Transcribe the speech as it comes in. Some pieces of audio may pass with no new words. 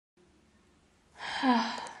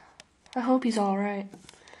I hope he's alright.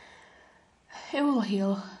 It will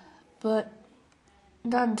heal, but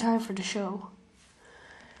not in time for the show.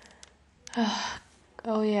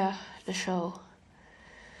 Oh yeah, the show.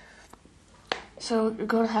 So you're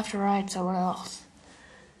gonna have to ride someone else.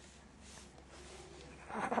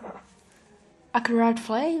 I could ride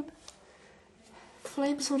Flame.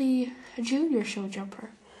 Flame's only a junior show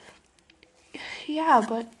jumper. Yeah,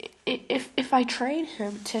 but if I train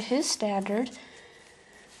him to his standard,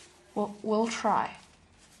 we'll try.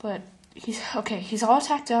 But he's all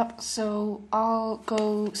tacked up, so I'll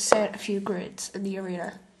go set a few grids in the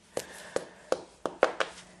arena.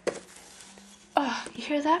 You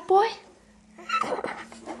hear that, boy?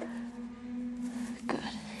 Good.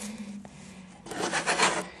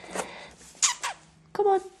 Come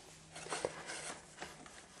on.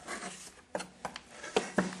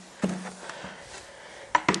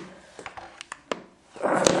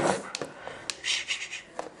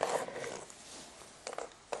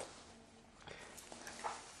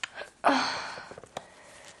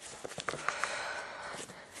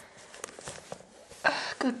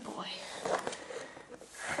 Good boy.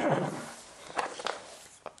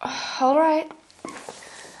 All right.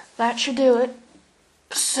 That should do it.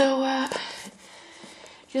 So,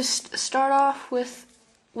 just start off with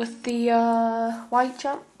the white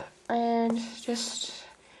jump and just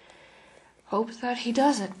hope that he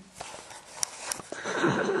does it.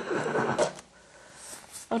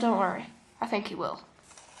 Oh, don't worry. I think he will.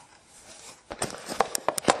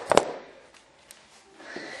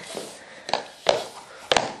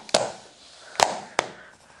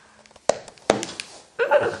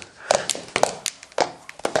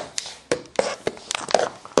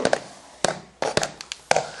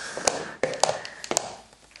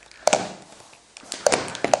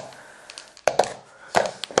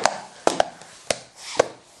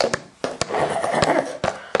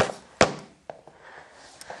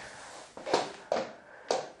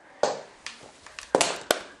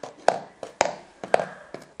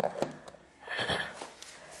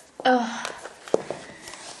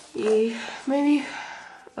 Yeah, maybe.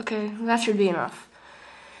 Okay, that should be enough.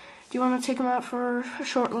 Do you want to take him out for a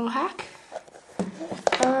short little hack?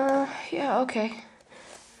 Yeah, okay.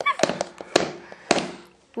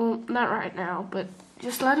 Well, not right now, but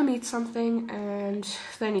just let him eat something, and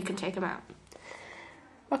then you can take him out.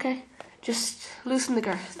 Okay, just loosen the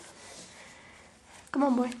girth. Come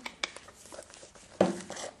on, boy.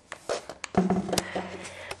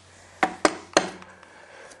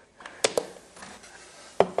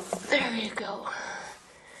 There you go.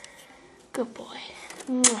 Good boy.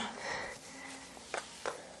 Mwah.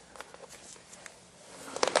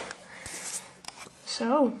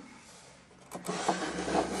 So,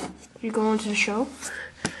 you going to the show?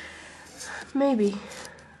 Maybe.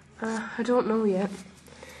 I don't know yet.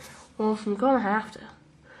 Well, I'm gonna have to.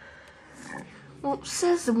 Well,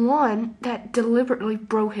 says the one that deliberately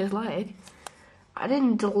broke his leg. I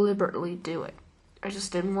didn't deliberately do it. I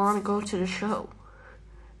just didn't want to go to the show.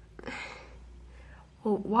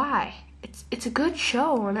 Well, why? It's a good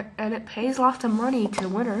show, and it pays lots of money to the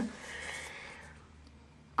winner.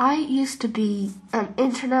 I used to be an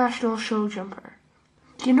international show jumper.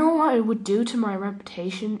 Do you know what it would do to my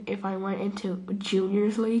reputation if I went into a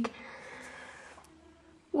juniors league?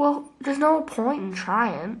 Well, there's no point in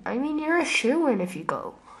trying. I mean, you're a shoo-in if you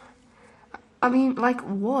go. I mean, like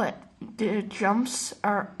what? The jumps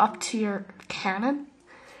are up to your cannon?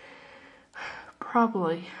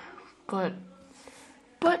 Probably, but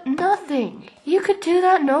nothing. You could do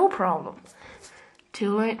that no problem.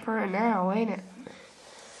 Too late for it now, ain't it?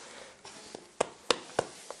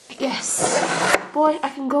 Yes. Boy, I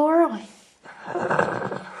can go early.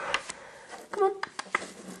 Come on.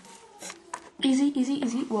 Easy, easy,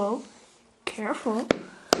 easy. Whoa. Careful.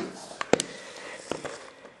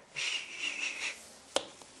 Shh.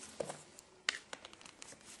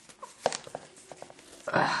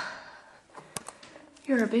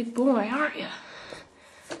 You're a big boy, aren't you?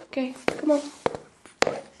 Okay, come on.